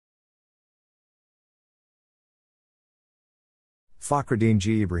Fakhruddin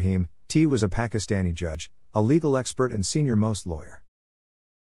G. Ebrahim, T. was a Pakistani judge, a legal expert and senior-most lawyer.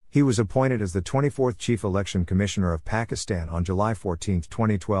 He was appointed as the 24th Chief Election Commissioner of Pakistan on July 14,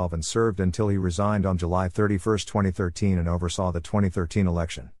 2012 and served until he resigned on July 31, 2013 and oversaw the 2013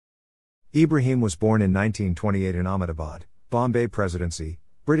 election. Ebrahim was born in 1928 in Ahmedabad, Bombay Presidency,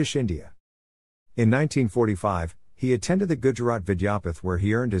 British India. In 1945, he attended the Gujarat Vidyapith where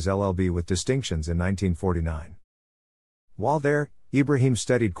he earned his LLB with distinctions in 1949. While there, Ebrahim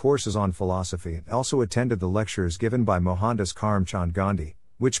studied courses on philosophy and also attended the lectures given by Mohandas Karamchand Gandhi,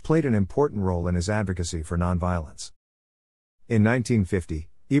 which played an important role in his advocacy for nonviolence. In 1950,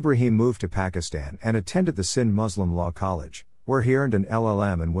 Ebrahim moved to Pakistan and attended the Sindh Muslim Law College, where he earned an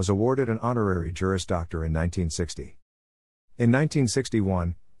LLM and was awarded an honorary Juris Doctor in 1960. In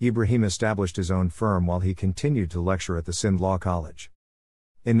 1961, Ebrahim established his own firm while he continued to lecture at the Sindh Law College.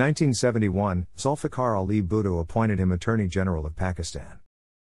 In 1971, Zulfikar Ali Bhutto appointed him Attorney General of Pakistan.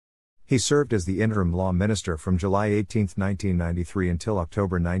 He served as the interim law minister from July 18, 1993 until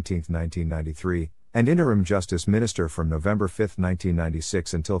October 19, 1993, and interim justice minister from November 5,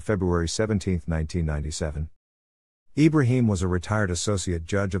 1996 until February 17, 1997. Ebrahim was a retired associate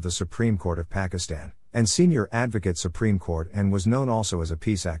judge of the Supreme Court of Pakistan, and senior advocate Supreme Court and was known also as a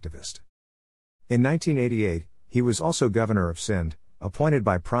peace activist. In 1988, he was also governor of Sindh, appointed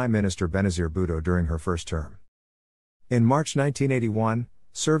by Prime Minister Benazir Bhutto during her first term. In March 1981,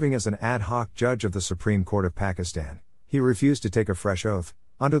 serving as an ad hoc judge of the Supreme Court of Pakistan, he refused to take a fresh oath,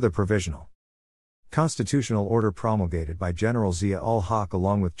 under the provisional constitutional order promulgated by General Zia-ul-Haq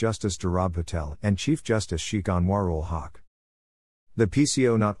along with Justice Durab Patel and Chief Justice Sheikh Anwarul-Haq. The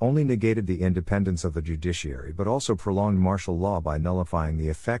PCO not only negated the independence of the judiciary but also prolonged martial law by nullifying the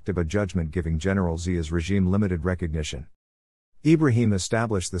effect of a judgment giving General Zia's regime limited recognition. Ebrahim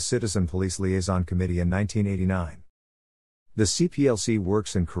established the Citizen Police Liaison Committee in 1989. The CPLC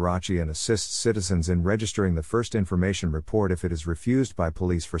works in Karachi and assists citizens in registering the first information report if it is refused by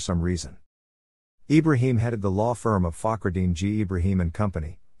police for some reason. Ebrahim headed the law firm of Fakhruddin G. Ebrahim and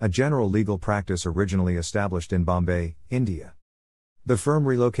Company, a general legal practice originally established in Bombay, India. The firm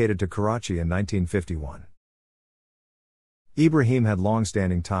relocated to Karachi in 1951. Ebrahim had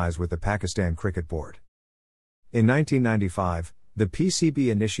long-standing ties with the Pakistan Cricket Board. In 1995, the PCB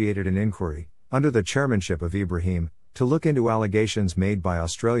initiated an inquiry, under the chairmanship of Ebrahim, to look into allegations made by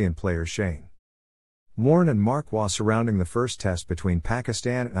Australian players Shane Warne and Mark Waugh surrounding the first test between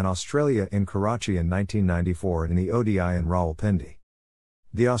Pakistan and Australia in Karachi in 1994 and in the ODI in Rawalpindi.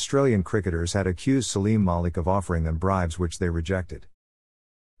 The Australian cricketers had accused Salim Malik of offering them bribes which they rejected.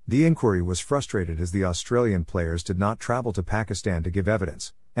 The inquiry was frustrated as the Australian players did not travel to Pakistan to give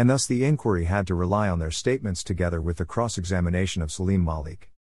evidence, and thus the inquiry had to rely on their statements together with the cross-examination of Salim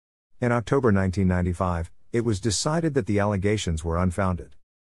Malik. In October 1995, it was decided that the allegations were unfounded.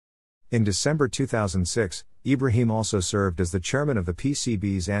 In December 2006, Ebrahim also served as the chairman of the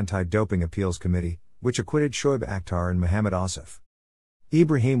PCB's Anti-Doping Appeals Committee, which acquitted Shoaib Akhtar and Mohammed Asif.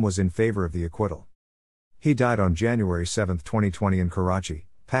 Ebrahim was in favor of the acquittal. He died on January 7, 2020 in Karachi,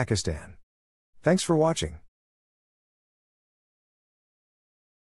 Pakistan. Thanks for watching.